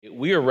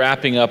We are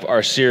wrapping up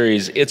our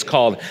series. It's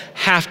called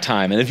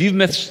Halftime. And if you've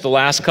missed the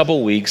last couple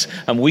of weeks,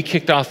 we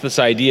kicked off this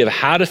idea of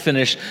how to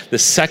finish the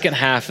second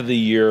half of the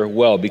year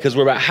well, because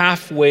we're about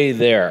halfway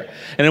there.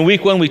 And in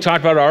week one, we talked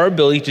about our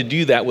ability to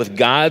do that with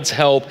God's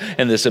help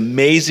and this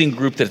amazing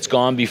group that's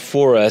gone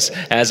before us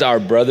as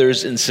our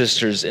brothers and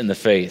sisters in the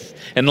faith.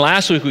 And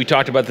last week, we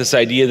talked about this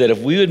idea that if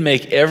we would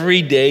make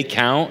every day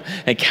count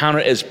and count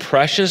it as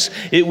precious,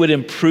 it would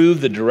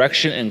improve the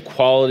direction and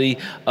quality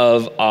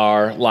of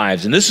our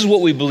lives. And this is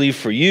what we believe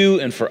for you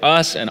and for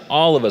us and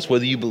all of us,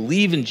 whether you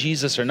believe in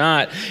Jesus or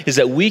not, is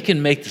that we can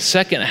make the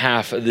second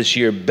half of this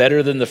year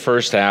better than the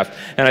first half.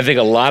 And I think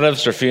a lot of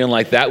us are feeling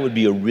like that would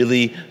be a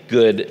really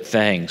good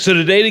thing. So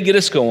today, to get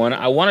us going,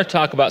 I want to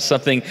talk about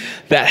something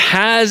that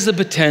has the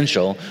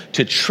potential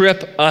to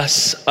trip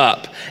us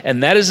up.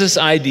 And that is this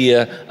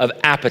idea of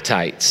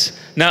appetites.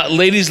 Now,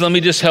 ladies, let me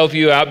just help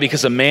you out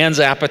because a man's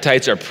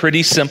appetites are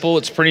pretty simple.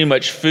 It's pretty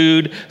much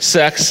food,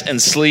 sex,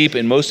 and sleep.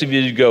 And most of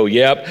you go,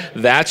 yep,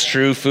 that's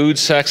true. Food,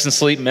 sex, and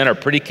sleep men are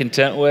pretty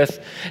content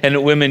with.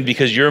 And women,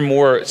 because you're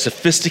more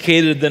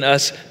sophisticated than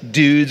us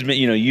dudes,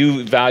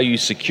 you value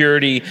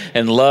security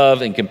and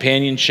love and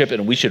companionship,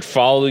 and we should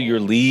follow your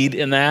lead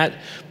in that.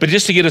 But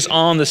just to get us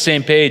all on the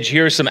same page,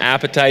 here are some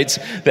appetites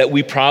that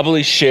we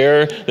probably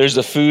share. There's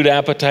the food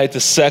appetite, the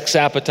sex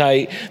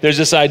appetite. There's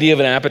this idea of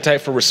an appetite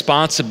for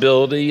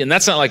responsibility. And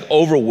that's not like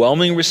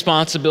overwhelming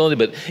responsibility,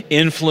 but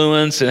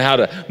influence and how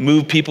to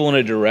move people in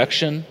a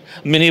direction.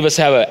 Many of us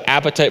have an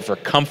appetite for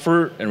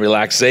comfort and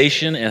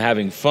relaxation and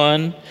having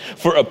fun,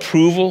 for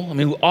approval.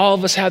 All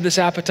of us have this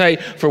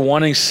appetite for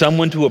wanting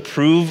someone to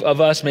approve of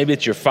us. Maybe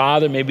it's your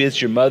father, maybe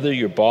it's your mother,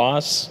 your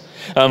boss.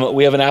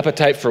 We have an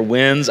appetite for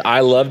wins. I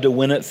love to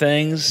win at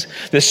things.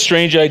 This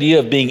strange idea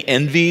of being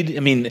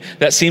envied.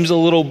 That seems a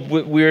little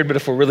weird, but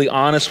if we're really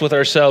honest with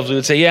ourselves, we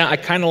would say, yeah, I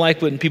kind of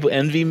like when people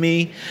envy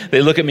me.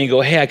 They look at me and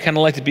go, hey, I kind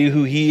of like to be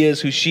who he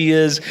is, who she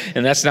is.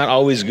 And that's not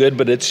always good,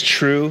 but it's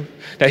true.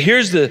 Now,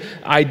 here's the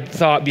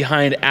thought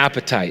behind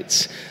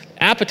appetites.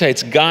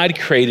 Appetites, God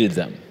created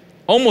them,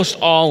 almost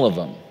all of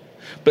them.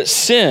 But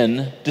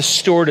sin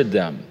distorted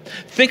them.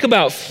 Think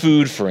about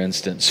food, for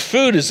instance.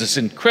 Food is this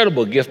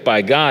incredible gift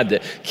by God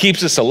that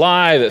keeps us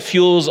alive, it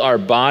fuels our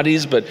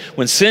bodies, but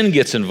when sin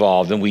gets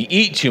involved and we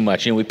eat too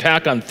much and we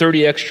pack on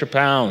 30 extra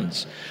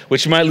pounds,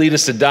 which might lead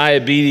us to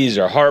diabetes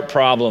or heart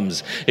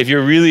problems. If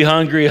you're really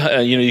hungry,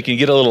 you can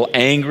get a little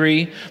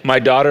angry. My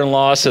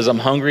daughter-in-law says I'm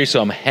hungry,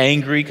 so I'm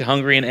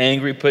hangry and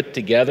angry put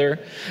together.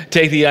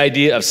 Take the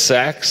idea of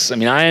sex.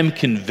 I am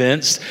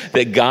convinced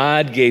that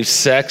God gave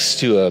sex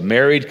to a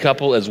married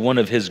couple as one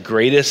of his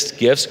greatest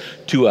gifts,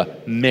 to a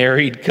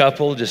married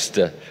couple, just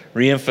to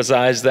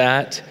reemphasize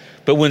that.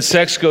 But when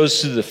sex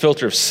goes through the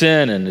filter of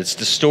sin and it's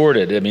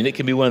distorted, it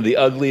can be one of the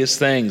ugliest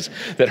things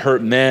that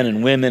hurt men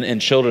and women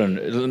and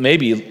children,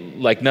 maybe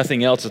like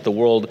nothing else that the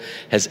world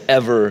has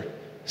ever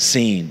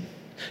seen.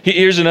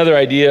 Here's another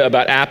idea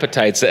about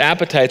appetites, that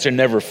appetites are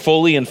never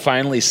fully and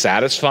finally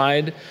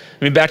satisfied.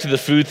 Back to the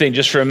food thing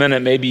just for a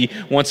minute. Maybe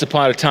once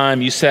upon a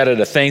time you sat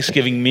at a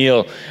Thanksgiving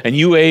meal and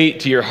you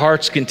ate to your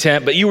heart's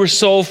content, but you were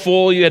so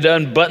full you had to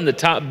unbutton the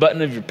top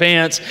button of your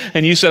pants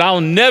and you said, I'll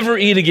never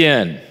eat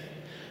again.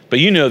 But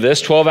you know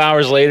this, 12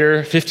 hours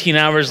later, 15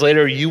 hours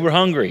later, you were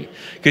hungry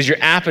because your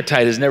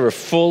appetite is never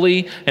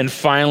fully and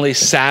finally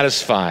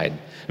satisfied.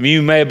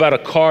 You may have bought a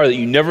car that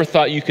you never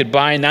thought you could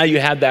buy, and now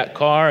you had that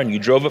car and you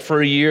drove it for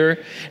a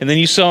year, and then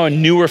you saw a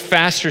newer,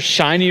 faster,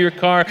 shinier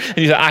car, and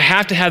you thought, I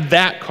have to have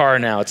that car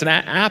now. It's an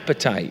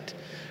appetite.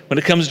 When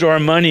it comes to our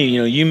money,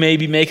 you may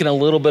be making a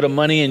little bit of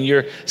money and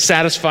you're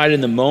satisfied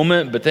in the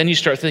moment, but then you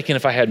start thinking,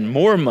 if I had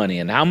more money,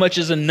 and how much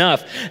is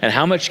enough, and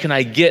how much can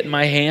I get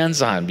my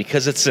hands on,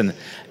 because it's an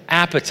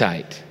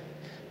appetite.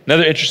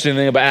 Another interesting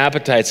thing about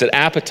appetites, that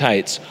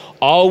appetites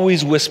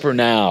always whisper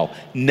now,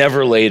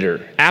 never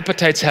later.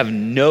 Appetites have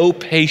no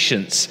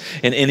patience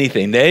in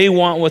anything. They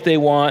want what they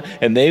want,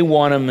 and they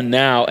want them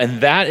now,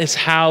 and that is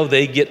how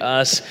they get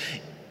us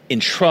in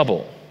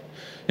trouble.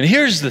 And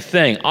here's the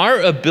thing, our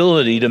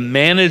ability to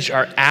manage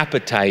our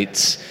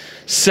appetites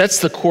sets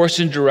the course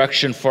and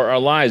direction for our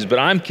lives. But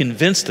I'm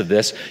convinced of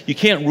this. You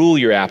can't rule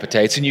your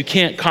appetites and you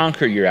can't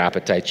conquer your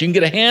appetites. You can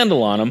get a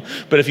handle on them,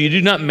 but if you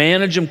do not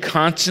manage them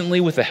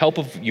constantly with the help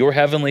of your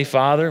Heavenly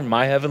Father,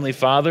 my Heavenly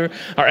Father,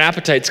 our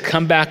appetites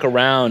come back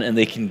around and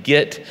they can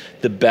get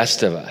the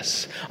best of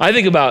us. I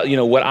think about,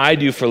 what I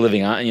do for a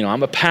living.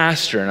 I'm a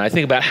pastor, and I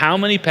think about how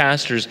many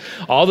pastors,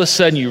 all of a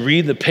sudden you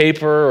read the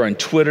paper or on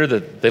Twitter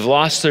that they've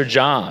lost their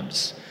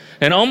jobs.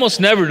 And almost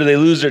never do they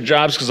lose their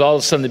jobs because all of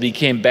a sudden they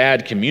became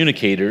bad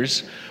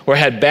communicators or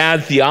had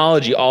bad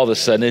theology all of a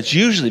sudden. It's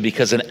usually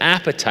because an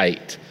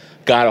appetite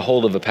got a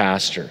hold of a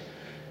pastor.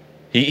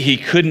 He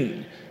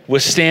couldn't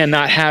withstand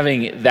not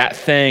having that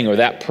thing or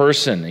that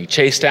person he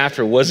chased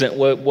after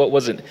what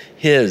wasn't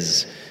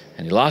his.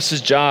 And he lost his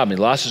job, and he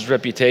lost his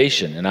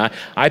reputation. And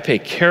I pay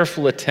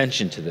careful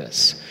attention to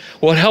this.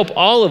 Well, to help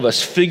all of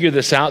us figure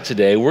this out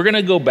today, we're going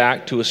to go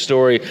back to a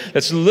story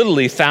that's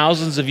literally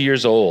thousands of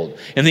years old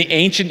in the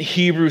ancient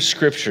Hebrew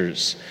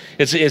scriptures.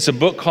 It's a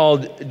book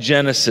called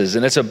Genesis,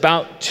 and it's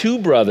about two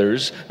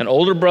brothers, an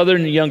older brother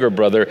and a younger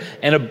brother,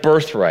 and a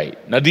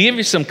birthright. Now, to give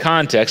you some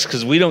context,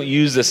 because we don't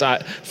use this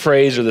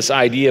phrase or this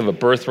idea of a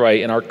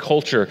birthright in our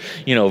culture,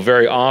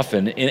 very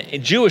often.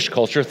 In Jewish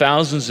culture,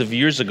 thousands of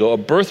years ago, a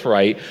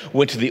birthright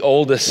went to the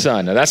oldest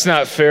son. Now, that's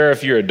not fair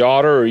if you're a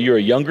daughter or you're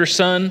a younger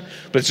son,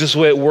 but it's just the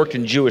way it worked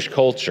in Jewish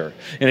culture.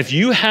 And if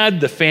you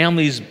had the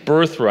family's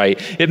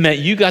birthright, it meant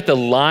you got the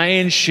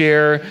lion's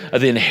share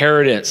of the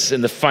inheritance,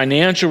 and the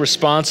financial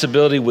responsibility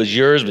was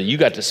yours, but you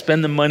got to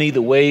spend the money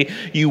the way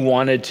you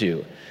wanted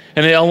to.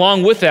 And then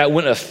along with that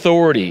went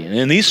authority. And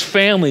in these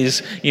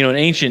families, in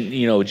ancient,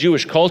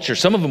 Jewish culture,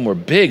 some of them were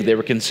big. They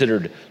were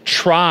considered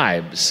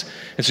tribes.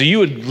 And so you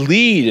would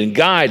lead and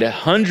guide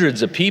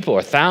hundreds of people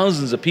or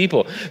thousands of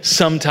people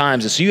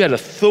sometimes. And so you had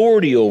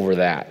authority over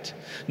that.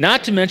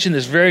 Not to mention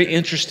this very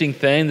interesting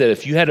thing that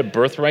if you had a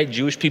birthright,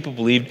 Jewish people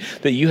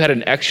believed that you had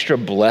an extra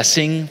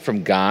blessing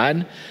from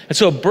God. And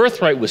so a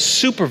birthright was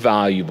super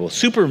valuable,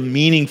 super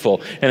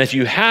meaningful. And if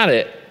you had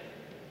it,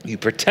 you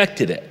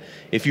protected it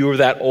if you were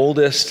that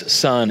oldest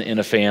son in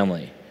a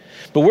family.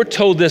 But we're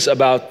told this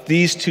about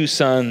these two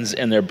sons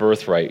and their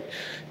birthright.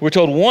 We're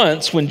told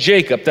once when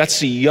Jacob, that's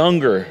the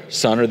younger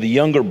son or the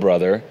younger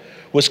brother,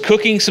 was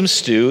cooking some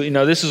stew.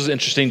 This is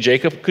interesting.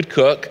 Jacob could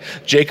cook.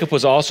 Jacob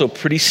was also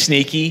pretty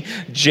sneaky.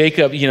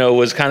 Jacob,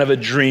 was kind of a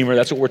dreamer.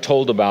 That's what we're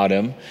told about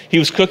him. He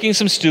was cooking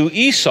some stew.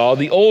 Esau,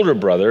 the older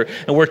brother,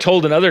 and we're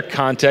told in other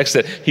contexts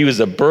that he was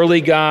a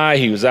burly guy.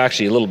 He was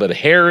actually a little bit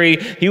hairy.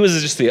 He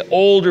was just the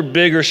older,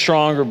 bigger,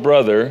 stronger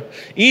brother.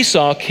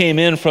 Esau came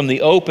in from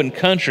the open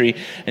country,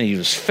 and he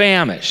was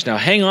famished. Now,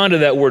 hang on to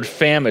that word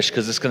famished,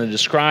 because it's going to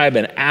describe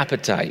an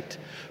appetite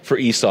for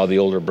Esau, the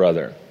older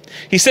brother.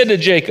 He said to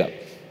Jacob,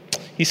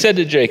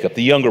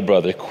 the younger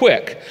brother,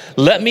 "Quick,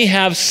 let me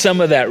have some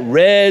of that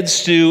red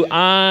stew.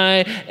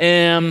 I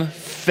am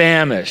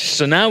famished."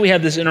 So now we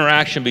have this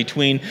interaction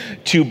between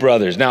two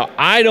brothers. Now,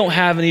 I don't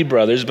have any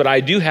brothers, but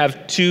I do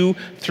have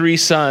 3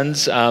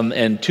 sons,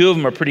 and 2 of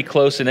them are pretty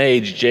close in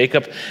age,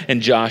 Jacob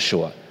and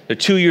Joshua. They're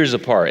 2 years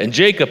apart. And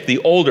Jacob, the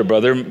older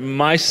brother,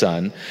 my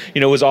son,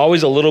 was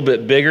always a little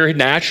bit bigger,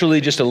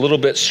 naturally just a little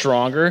bit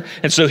stronger.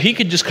 And so he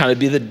could just kind of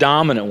be the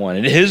dominant one.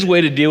 And his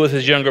way to deal with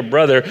his younger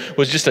brother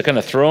was just to kind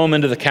of throw him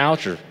into the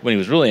couch, or when he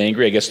was really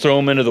angry, I guess, throw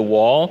him into the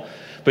wall.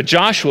 But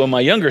Joshua, my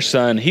younger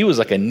son, he was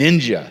like a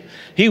ninja.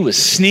 He was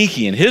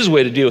sneaky, and his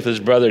way to deal with his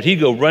brother, he'd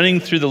go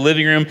running through the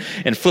living room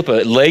and flip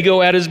a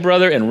Lego at his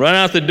brother and run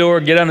out the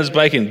door, get on his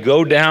bike, and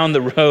go down the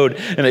road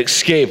and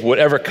escape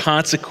whatever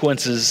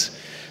consequences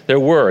there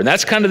were. And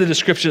that's kind of the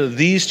description of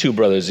these two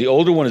brothers. The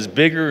older one is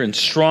bigger and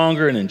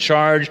stronger and in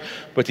charge,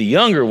 but the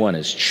younger one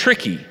is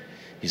tricky.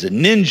 He's a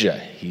ninja.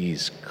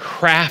 He's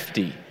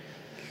crafty.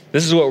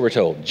 This is what we're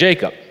told.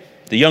 Jacob,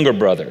 the younger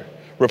brother,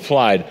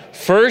 replied,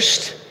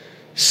 "First,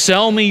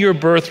 sell me your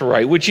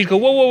birthright." Which you'd go,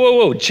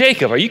 whoa,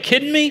 Jacob, are you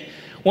kidding me?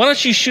 Why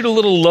don't you shoot a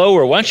little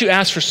lower? Why don't you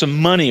ask for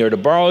some money or to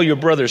borrow your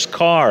brother's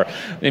car?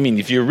 I mean,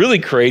 if you're really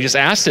courageous,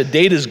 ask to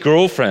date his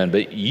girlfriend,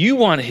 but you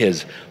want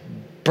his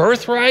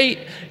birthright?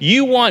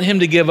 You want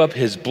him to give up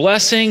his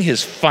blessing,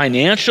 his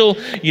financial,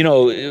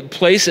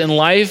 place in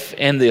life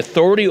and the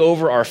authority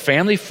over our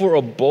family for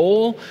a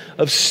bowl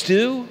of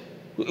stew?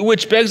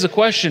 Which begs the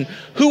question,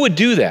 who would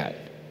do that?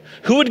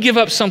 Who would give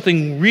up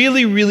something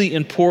really, really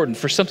important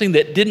for something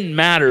that didn't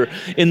matter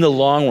in the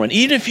long run?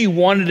 Even if you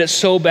wanted it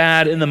so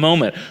bad in the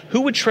moment,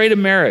 who would trade a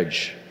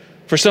marriage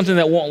for something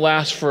that won't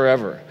last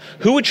forever?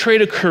 Who would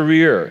trade a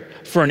career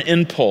for an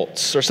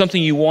impulse or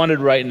something you wanted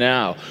right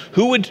now?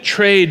 Who would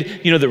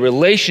trade, the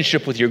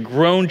relationship with your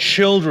grown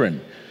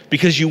children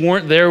because you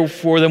weren't there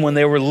for them when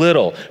they were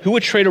little? Who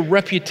would trade a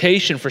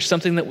reputation for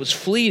something that was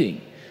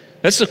fleeting?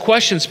 That's the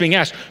question that's being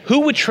asked.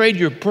 Who would trade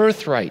your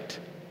birthright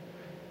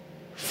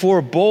for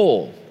a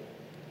bowl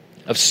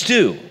of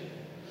stew?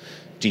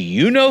 Do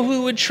you know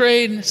who would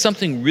trade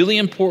something really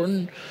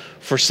important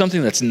for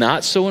something that's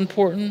not so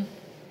important?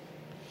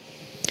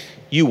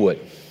 You would.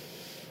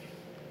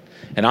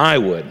 And I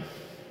would.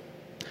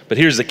 But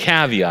here's the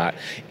caveat.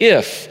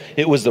 If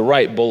it was the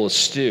right bowl of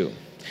stew,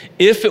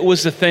 if it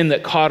was the thing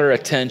that caught our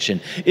attention,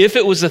 if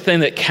it was the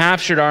thing that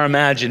captured our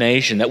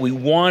imagination, that we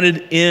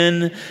wanted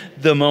in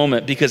the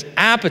moment, because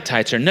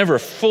appetites are never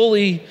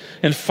fully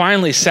and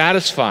finally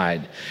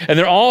satisfied. And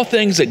they're all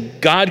things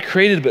that God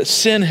created, but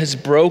sin has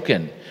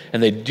broken.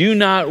 And they do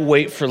not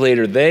wait for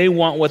later. They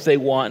want what they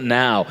want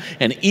now.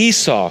 And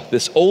Esau,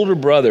 this older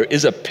brother,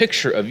 is a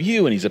picture of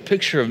you, and he's a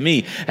picture of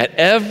me at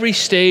every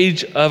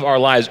stage of our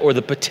lives, or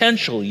the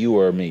potential you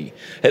or me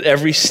at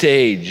every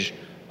stage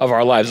of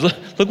our lives.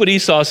 Look what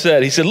Esau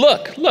said. He said,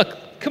 look,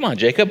 come on,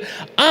 Jacob.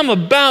 I'm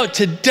about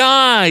to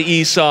die,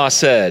 Esau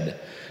said.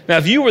 Now,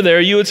 if you were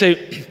there, you would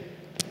say,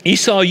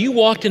 Esau, you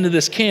walked into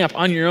this camp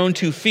on your own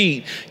 2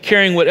 feet,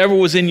 carrying whatever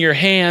was in your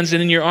hands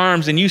and in your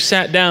arms, and you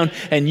sat down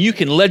and you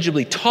can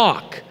legibly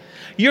talk.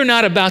 You're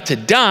not about to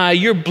die.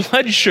 Your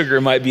blood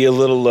sugar might be a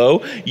little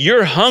low.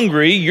 You're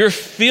hungry. You're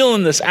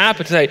feeling this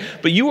appetite,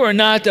 but you are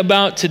not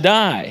about to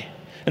die.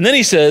 And then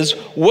he says,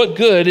 what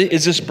good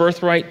is this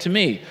birthright to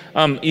me?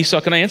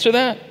 Esau, can I answer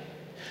that?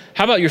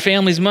 How about your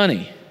family's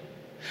money?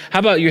 How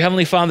about your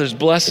Heavenly Father's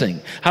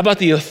blessing? How about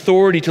the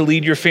authority to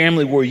lead your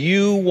family where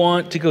you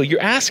want to go?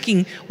 You're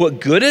asking, what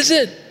good is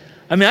it?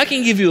 I mean, I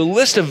can give you a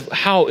list of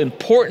how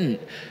important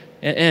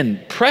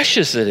and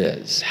precious it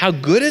is. How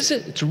good is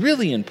it? It's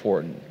really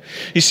important.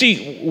 You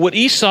see, what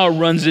Esau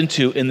runs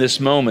into in this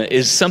moment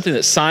is something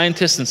that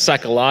scientists and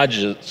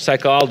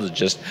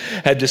psychologists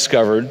had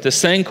discovered,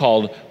 this thing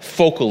called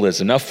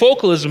focalism. Now,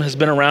 focalism has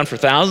been around for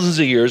thousands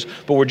of years,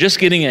 but we're just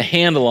getting a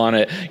handle on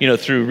it,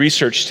 through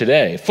research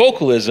today.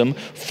 Focalism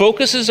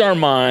focuses our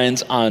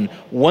minds on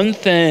one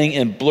thing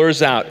and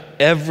blurs out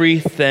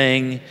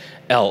everything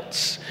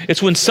else.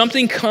 It's when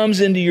something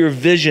comes into your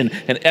vision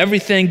and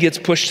everything gets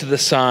pushed to the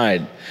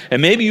side.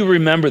 And maybe you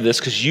remember this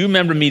because you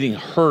remember meeting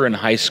her in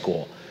high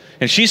school.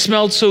 And she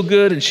smelled so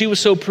good and she was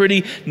so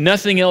pretty,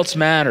 nothing else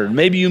mattered.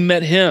 Maybe you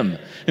met him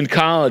in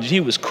college. He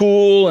was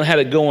cool and had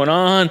it going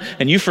on,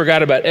 and you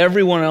forgot about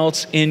everyone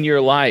else in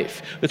your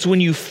life. It's when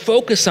you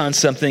focus on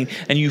something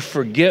and you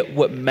forget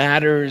what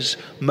matters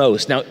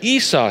most. Now,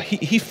 Esau,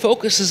 he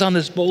focuses on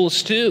this bowl of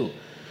stew.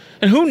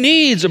 And who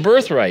needs a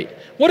birthright?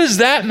 What does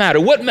that matter?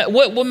 What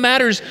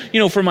matters,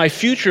 for my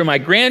future, my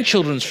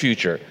grandchildren's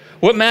future?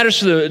 What matters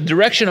for the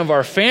direction of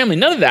our family?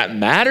 None of that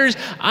matters.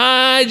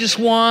 I just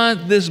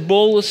want this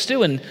bowl of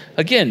stew. And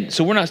again,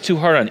 so we're not too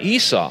hard on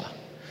Esau.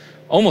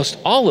 Almost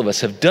all of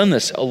us have done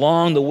this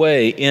along the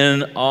way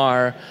in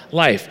our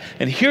life.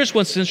 And here's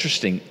what's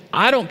interesting.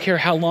 I don't care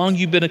how long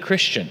you've been a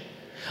Christian.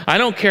 I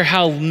don't care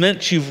how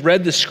much you've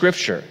read the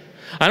scripture.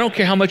 I don't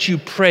care how much you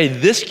pray.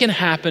 This can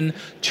happen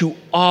to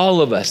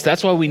all of us.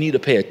 That's why we need to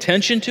pay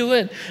attention to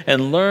it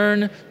and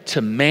learn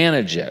to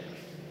manage it.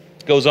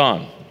 It goes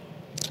on.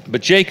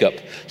 But Jacob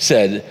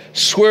said,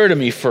 swear to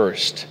me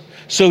first.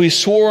 So he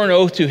swore an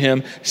oath to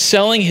him,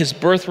 selling his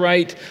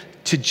birthright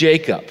to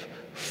Jacob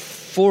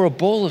for a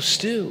bowl of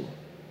stew.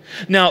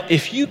 Now,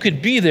 if you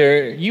could be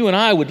there, you and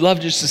I would love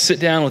just to sit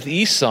down with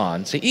Esau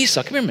and say,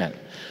 Esau, come here, man.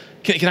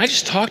 Can I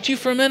just talk to you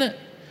for a minute?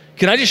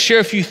 Can I just share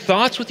a few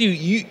thoughts with you?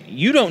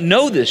 You don't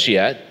know this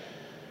yet,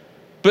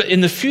 but in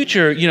the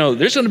future,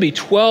 there's going to be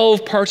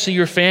 12 parts of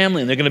your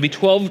family, and they're going to be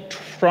 12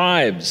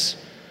 tribes.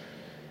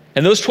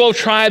 And those 12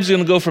 tribes are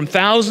going to go from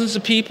thousands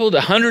of people to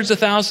hundreds of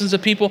thousands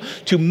of people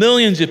to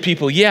millions of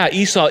people. Yeah,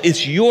 Esau,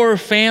 it's your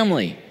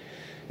family.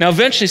 Now,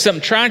 eventually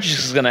something tragic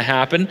is going to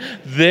happen.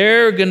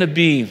 They're going to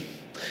be,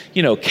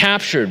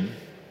 captured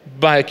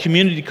by a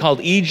community called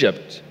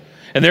Egypt.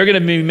 And they're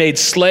going to be made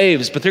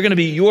slaves, but they're going to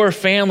be your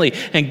family.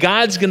 And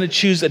God's going to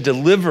choose a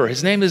deliverer.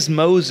 His name is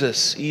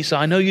Moses. Esau,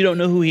 I know you don't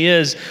know who he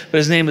is, but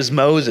his name is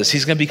Moses.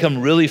 He's going to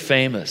become really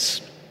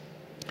famous.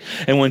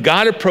 And when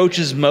God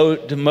approaches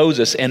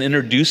Moses and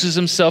introduces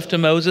himself to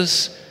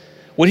Moses,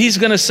 what he's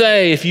going to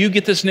say, if you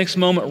get this next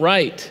moment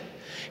right,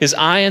 is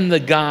I am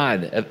the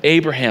God of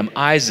Abraham,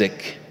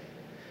 Isaac,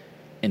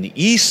 and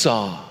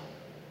Esau.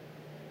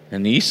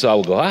 And Esau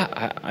will go,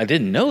 I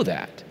didn't know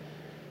that.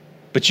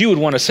 But you would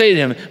want to say to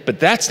him, but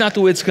that's not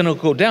the way it's going to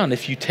go down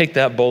if you take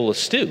that bowl of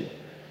stew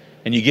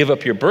and you give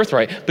up your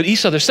birthright. But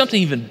Esau, there's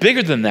something even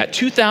bigger than that.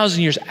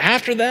 2,000 years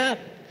after that,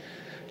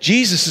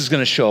 Jesus is going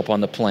to show up on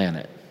the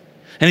planet.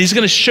 And he's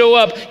going to show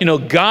up,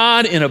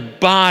 God in a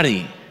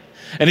body.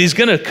 And he's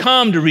going to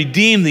come to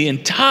redeem the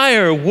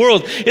entire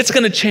world. It's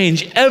going to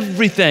change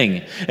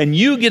everything. And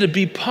you get to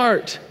be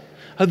part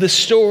of the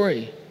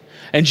story.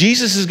 And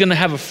Jesus is going to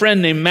have a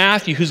friend named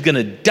Matthew who's going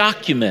to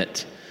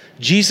document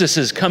Jesus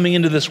is coming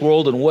into this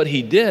world and what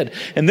he did.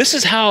 And this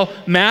is how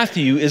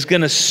Matthew is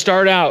going to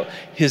start out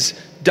his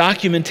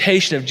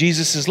documentation of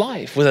Jesus'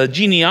 life with a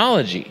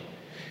genealogy.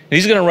 And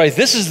he's going to write,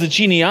 this is the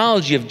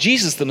genealogy of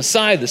Jesus, the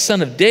Messiah, the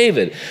son of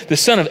David, the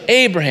son of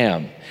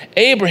Abraham.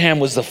 Abraham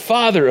was the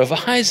father of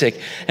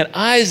Isaac, and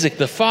Isaac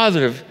the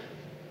father of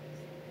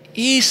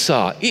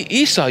Esau.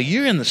 Esau,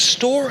 you're in the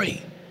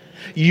story.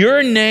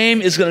 Your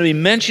name is going to be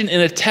mentioned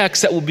in a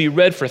text that will be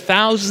read for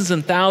thousands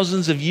and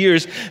thousands of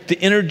years to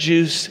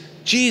introduce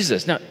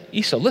Jesus. Now,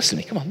 Esau, listen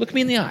to me. Come on, look at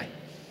me in the eye.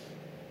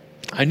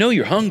 I know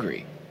you're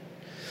hungry.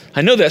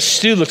 I know that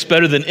stew looks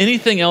better than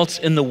anything else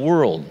in the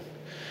world.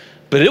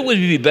 But it would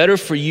be better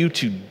for you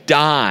to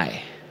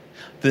die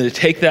than to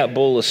take that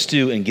bowl of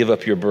stew and give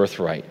up your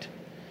birthright.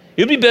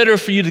 It would be better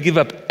for you to give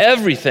up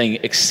everything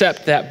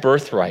except that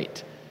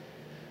birthright.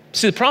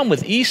 See, the problem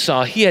with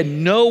Esau, he had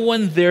no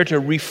one there to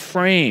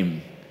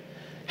reframe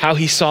how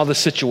he saw the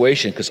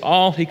situation, because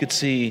all he could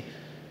see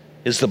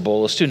is the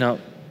bowl of stew. Now,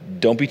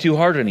 don't be too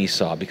hard on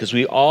Esau, because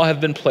we all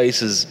have been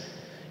places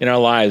in our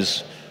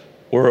lives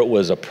where it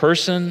was a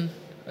person,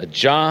 a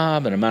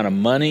job, an amount of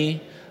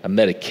money, a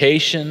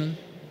medication,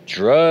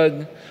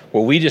 drug,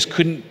 where we just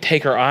couldn't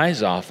take our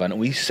eyes off on it.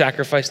 We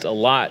sacrificed a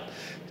lot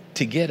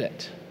to get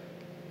it.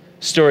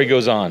 Story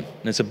goes on,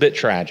 and it's a bit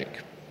tragic.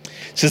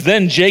 It says,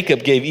 then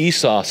Jacob gave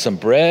Esau some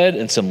bread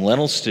and some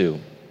lentil stew.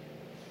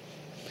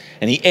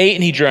 And he ate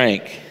and he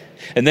drank.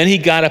 And then he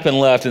got up and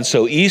left. And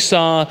so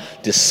Esau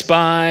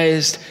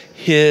despised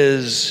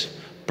his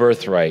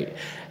birthright.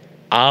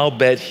 I'll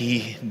bet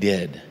he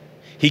did.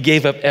 He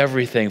gave up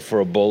everything for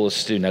a bowl of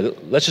stew. Now,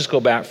 let's just go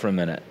back for a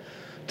minute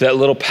to that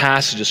little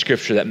passage of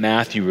scripture that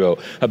Matthew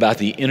wrote about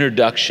the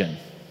introduction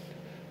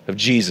of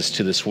Jesus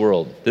to this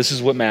world. This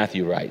is what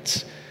Matthew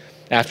writes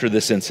after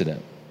this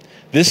incident.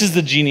 This is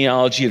the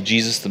genealogy of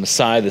Jesus, the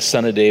Messiah, the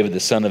son of David, the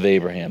son of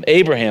Abraham.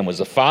 Abraham was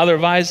the father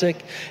of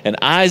Isaac, and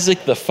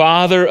Isaac the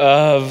father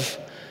of,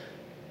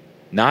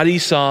 not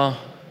Esau,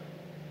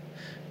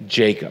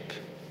 Jacob.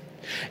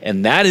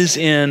 And that is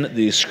in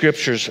the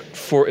scriptures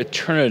for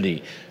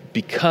eternity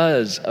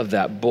because of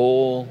that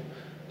bowl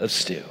of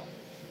stew.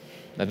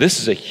 Now, this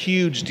is a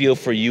huge deal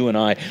for you and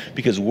I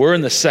because we're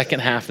in the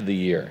second half of the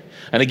year.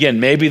 And again,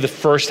 maybe the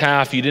first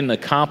half you didn't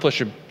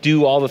accomplish or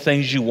do all the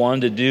things you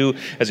wanted to do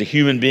as a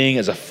human being,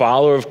 as a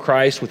follower of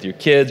Christ with your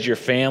kids, your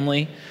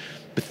family.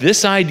 But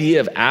this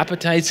idea of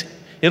appetites,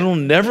 it'll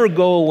never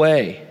go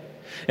away.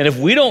 And if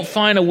we don't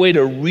find a way to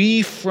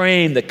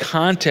reframe the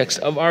context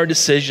of our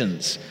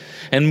decisions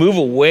and move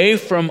away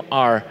from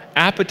our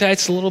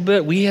appetites a little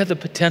bit, we have the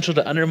potential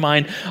to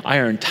undermine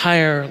our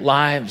entire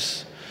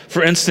lives.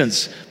 For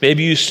instance,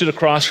 maybe you stood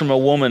across from a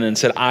woman and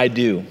said, I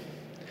do.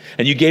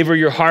 And you gave her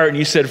your heart and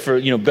you said,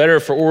 for better,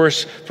 for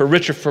worse, for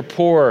richer, for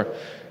poor.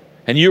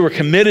 And you were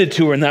committed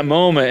to her in that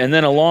moment. And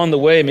then along the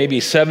way, maybe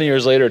 7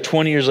 years later,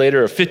 20 years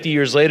later, or 50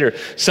 years later,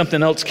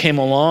 something else came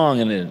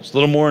along and it's a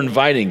little more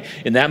inviting.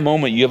 In that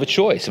moment, you have a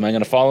choice. Am I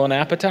going to follow an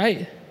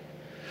appetite?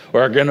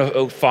 Or am I going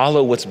to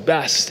follow what's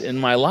best in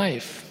my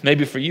life?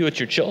 Maybe for you, it's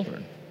your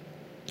children.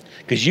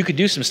 Because you could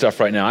do some stuff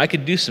right now. I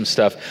could do some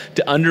stuff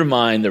to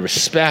undermine the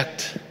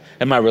respect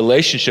and my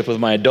relationship with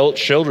my adult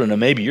children. And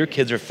maybe your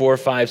kids are 4,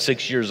 5,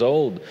 6 years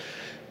old.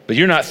 But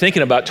you're not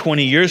thinking about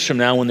 20 years from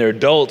now when they're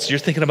adults. You're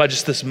thinking about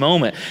just this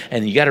moment.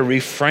 And you got to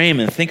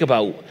reframe and think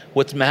about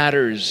what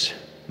matters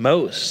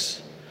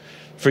most.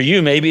 For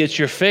you, maybe it's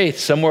your faith.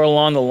 Somewhere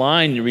along the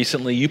line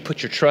recently, you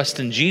put your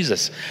trust in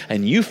Jesus.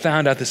 And you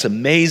found out this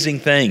amazing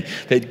thing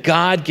that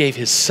God gave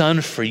his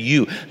son for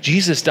you.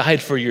 Jesus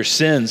died for your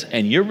sins.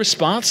 And your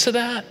response to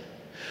that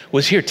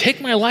was, here, take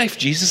my life,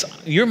 Jesus.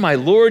 You're my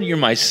Lord, you're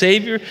my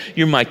Savior,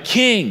 you're my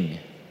King.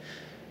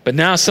 But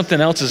now something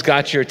else has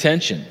got your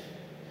attention.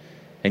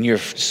 And you're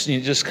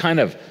just kind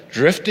of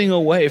drifting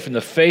away from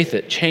the faith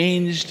that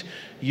changed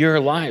your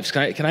lives.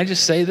 Can I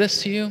just say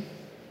this to you?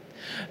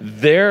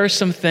 There are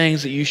some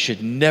things that you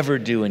should never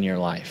do in your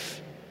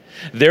life.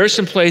 There are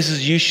some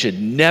places you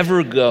should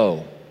never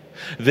go.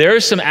 There are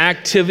some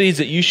activities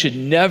that you should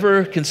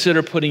never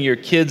consider putting your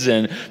kids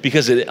in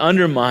because it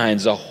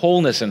undermines the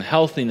wholeness and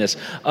healthiness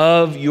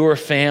of your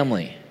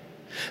family.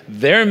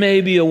 There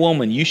may be a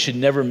woman you should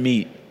never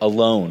meet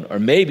alone, or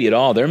maybe at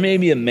all. There may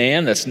be a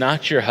man that's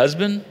not your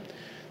husband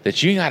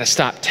that you got to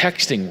stop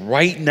texting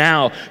right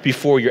now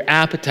before your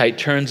appetite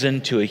turns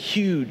into a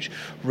huge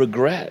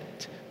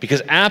regret.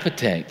 Because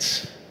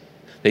appetites,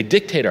 they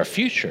dictate our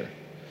future.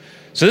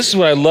 So this is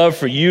what I love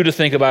for you to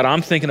think about.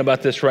 I'm thinking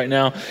about this right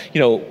now.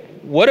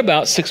 What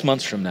about 6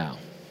 months from now?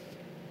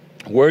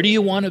 Where do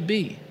you want to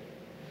be?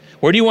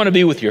 Where do you want to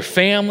be with your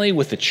family,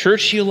 with the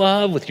church you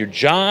love, with your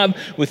job,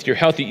 with your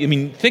health?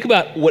 Think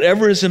about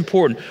whatever is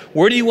important.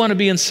 Where do you want to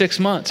be in 6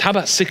 months? How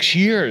about 6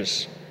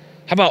 years?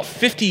 How about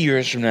 50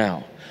 years from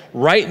now?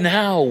 Right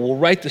now, we'll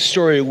write the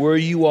story where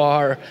you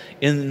are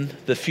in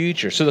the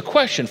future. So the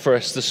question for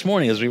us this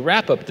morning as we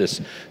wrap up this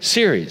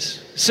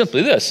series,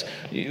 simply this: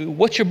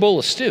 what's your bowl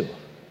of stew?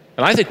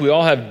 And I think we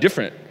all have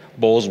different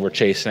bowls we're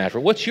chasing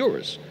after. What's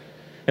yours?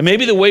 And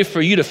maybe the way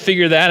for you to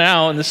figure that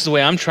out, and this is the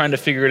way I'm trying to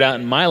figure it out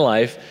in my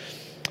life,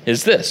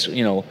 is this.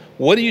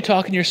 What are you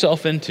talking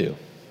yourself into?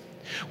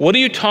 What are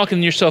you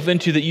talking yourself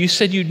into that you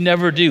said you'd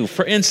never do?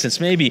 For instance,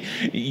 maybe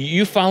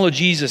you follow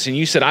Jesus and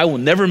you said, I will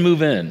never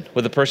move in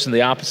with a person of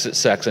the opposite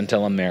sex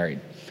until I'm married.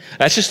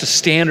 That's just a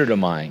standard of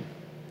mine.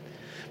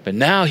 But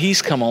now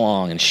he's come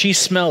along and she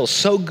smells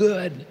so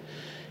good.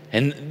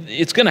 And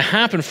it's going to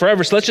happen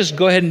forever, so let's just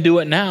go ahead and do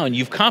it now. And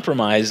you've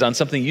compromised on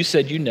something you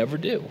said you'd never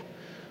do.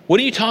 What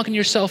are you talking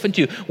yourself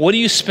into? What are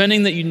you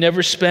spending that you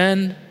never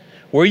spend?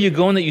 Where are you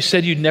going that you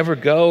said you'd never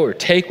go, or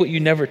take what you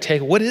never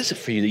take? What is it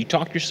for you that you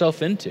talk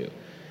yourself into?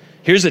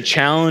 Here's a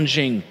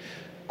challenging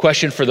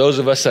question for those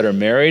of us that are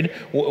married.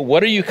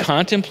 What are you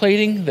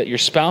contemplating that your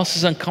spouse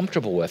is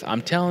uncomfortable with?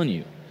 I'm telling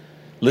you,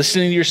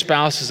 listening to your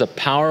spouse is a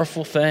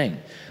powerful thing.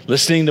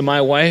 Listening to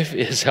my wife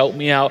has helped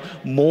me out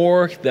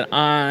more than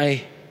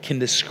I can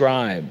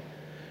describe.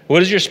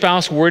 What is your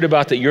spouse worried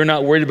about that you're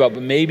not worried about,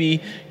 but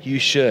maybe you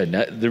should?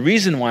 Now, the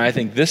reason why I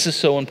think this is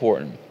so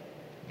important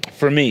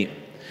for me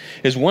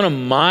is one of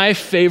my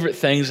favorite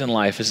things in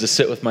life is to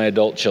sit with my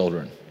adult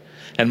children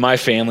and my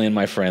family and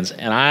my friends.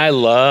 And I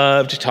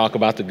love to talk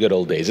about the good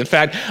old days. In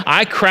fact,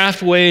 I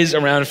craft ways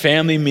around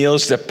family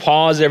meals to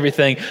pause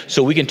everything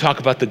so we can talk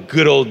about the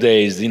good old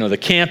days, the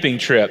camping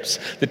trips,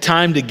 the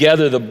time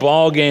together, the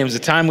ball games, the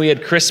time we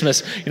had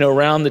Christmas,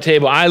 around the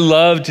table. I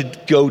love to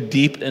go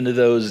deep into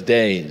those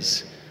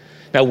days.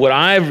 Now, what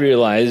I've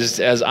realized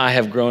as I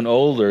have grown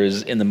older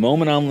is in the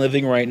moment I'm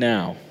living right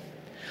now,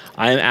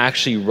 I am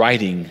actually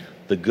writing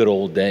the good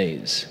old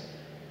days.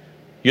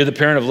 You're the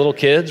parent of little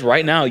kids.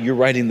 Right now, you're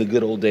writing the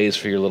good old days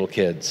for your little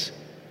kids.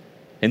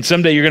 And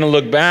someday you're going to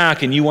look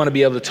back and you want to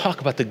be able to talk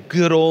about the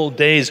good old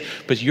days,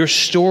 but your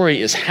story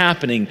is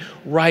happening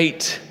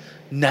right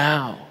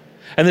now.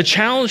 And the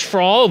challenge for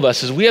all of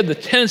us is we have the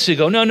tendency to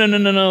go,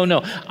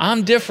 no,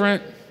 I'm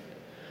different.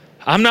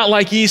 I'm not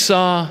like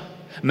Esau.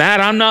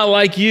 Matt, I'm not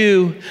like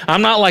you.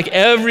 I'm not like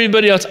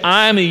everybody else.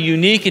 I'm a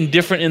unique and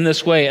different in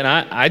this way. And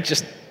I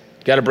just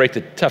got to break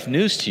the tough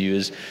news to you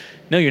is,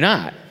 no, you're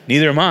not.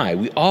 Neither am I.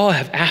 We all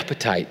have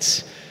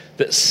appetites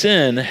that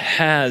sin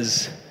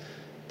has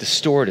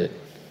distorted.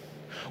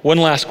 One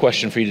last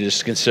question for you to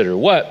just consider.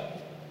 What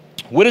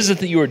is it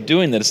that you are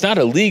doing that it's not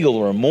illegal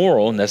or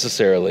immoral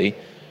necessarily,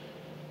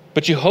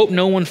 but you hope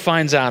no one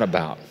finds out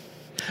about?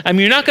 I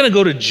mean, you're not going to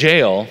go to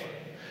jail,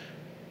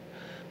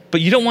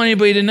 but you don't want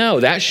anybody to know.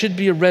 That should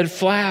be a red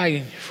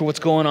flag for what's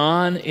going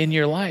on in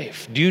your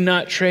life. Do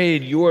not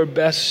trade your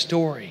best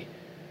story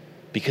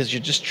because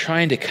you're just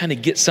trying to kind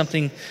of get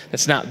something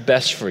that's not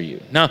best for you.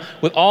 Now,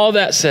 with all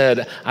that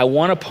said, I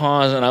want to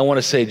pause and I want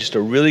to say just a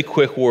really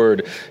quick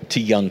word to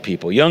young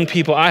people. Young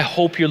people, I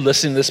hope you're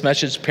listening to this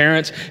message.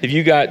 Parents, if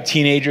you got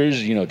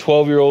teenagers,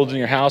 12-year-olds in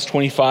your house,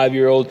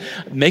 25-year-old,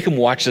 make them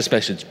watch this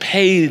message.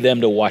 Pay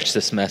them to watch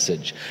this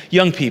message.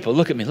 Young people,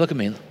 look at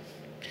me.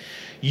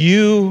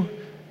 You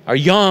are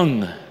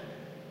young.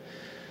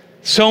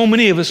 So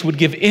many of us would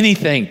give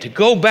anything to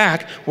go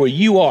back where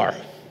you are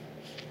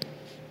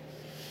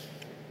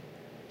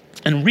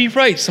and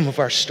rewrite some of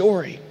our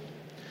story.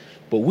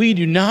 But we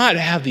do not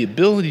have the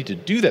ability to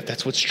do that.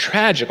 That's what's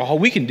tragic. All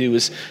we can do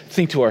is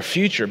think to our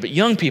future. But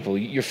young people,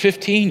 you're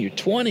 15, you're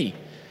 20,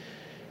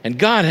 and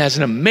God has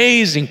an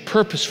amazing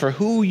purpose for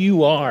who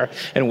you are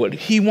and what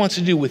He wants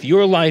to do with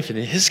your life and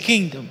in His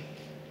kingdom.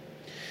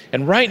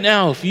 And right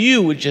now, if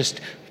you would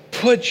just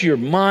put your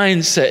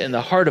mindset in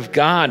the heart of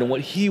God and what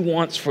He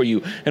wants for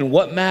you and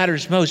what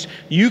matters most,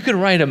 you can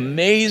write an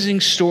amazing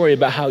story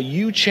about how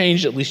you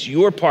changed at least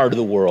your part of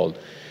the world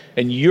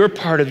and your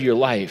part of your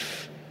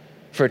life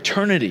for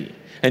eternity.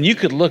 And you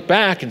could look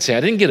back and say, I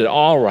didn't get it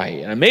all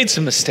right, and I made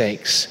some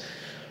mistakes,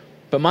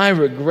 but my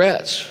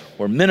regrets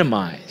were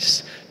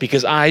minimized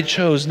because I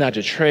chose not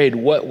to trade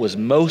what was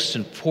most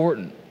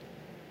important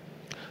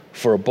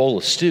for a bowl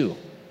of stew,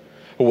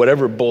 or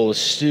whatever bowl of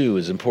stew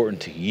is important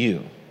to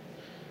you.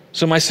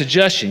 So my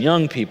suggestion,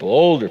 young people,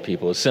 older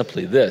people, is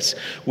simply this.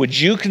 Would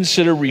you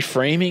consider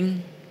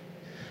reframing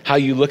how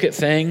you look at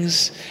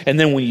things? And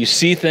then when you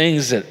see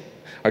things that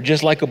are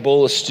just like a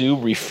bowl of stew,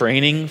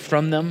 refraining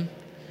from them?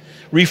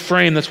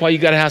 Reframe. That's why you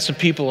got to have some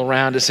people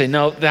around to say,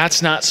 no,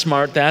 that's not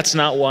smart, that's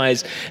not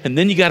wise. And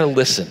then you got to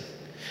listen.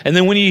 And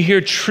then when you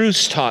hear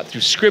truths taught through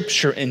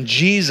Scripture and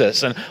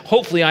Jesus, and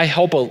hopefully I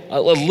help a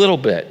little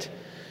bit,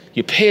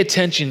 you pay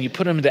attention, you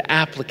put them into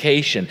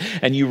application,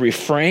 and you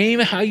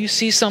reframe how you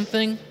see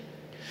something,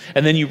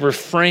 and then you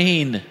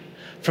refrain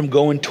from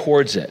going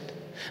towards it.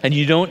 And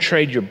you don't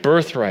trade your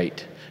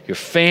birthright, your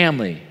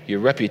family,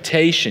 your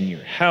reputation, your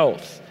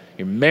health,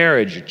 your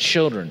marriage, your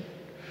children,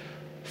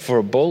 for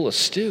a bowl of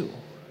stew.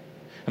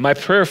 And my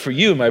prayer for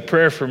you, my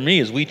prayer for me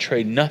is we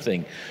trade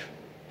nothing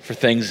for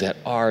things that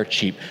are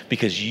cheap,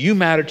 because you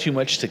matter too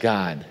much to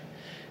God.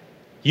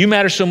 You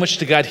matter so much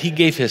to God, He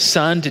gave His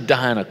Son to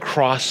die on a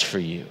cross for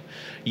you.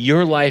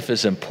 Your life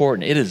is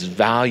important. It is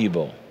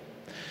valuable.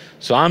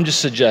 So I'm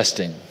just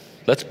suggesting,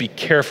 let's be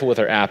careful with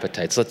our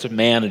appetites. Let's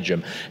manage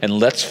them. And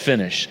let's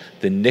finish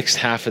the next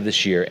half of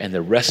this year and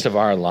the rest of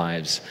our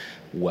lives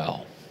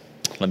well.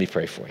 Let me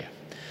pray for you.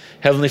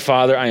 Heavenly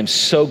Father, I am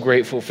so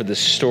grateful for this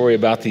story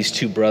about these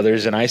two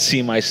brothers, and I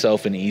see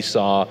myself in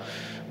Esau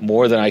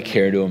more than I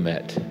care to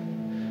admit.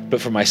 But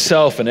for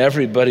myself and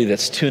everybody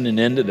that's tuning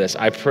into this,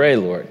 I pray,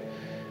 Lord,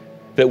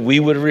 that we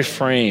would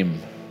reframe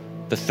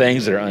the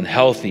things that are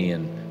unhealthy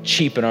and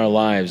cheap in our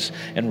lives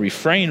and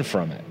refrain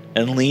from it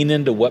and lean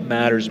into what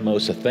matters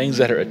most, the things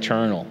that are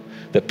eternal,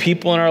 the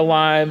people in our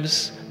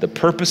lives, the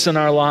purpose in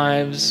our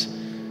lives,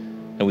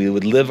 and we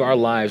would live our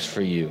lives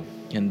for you.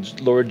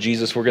 And Lord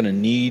Jesus, we're going to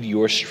need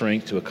your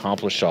strength to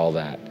accomplish all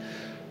that.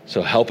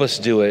 So help us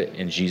do it.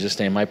 In Jesus'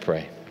 name I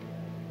pray.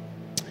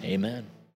 Amen.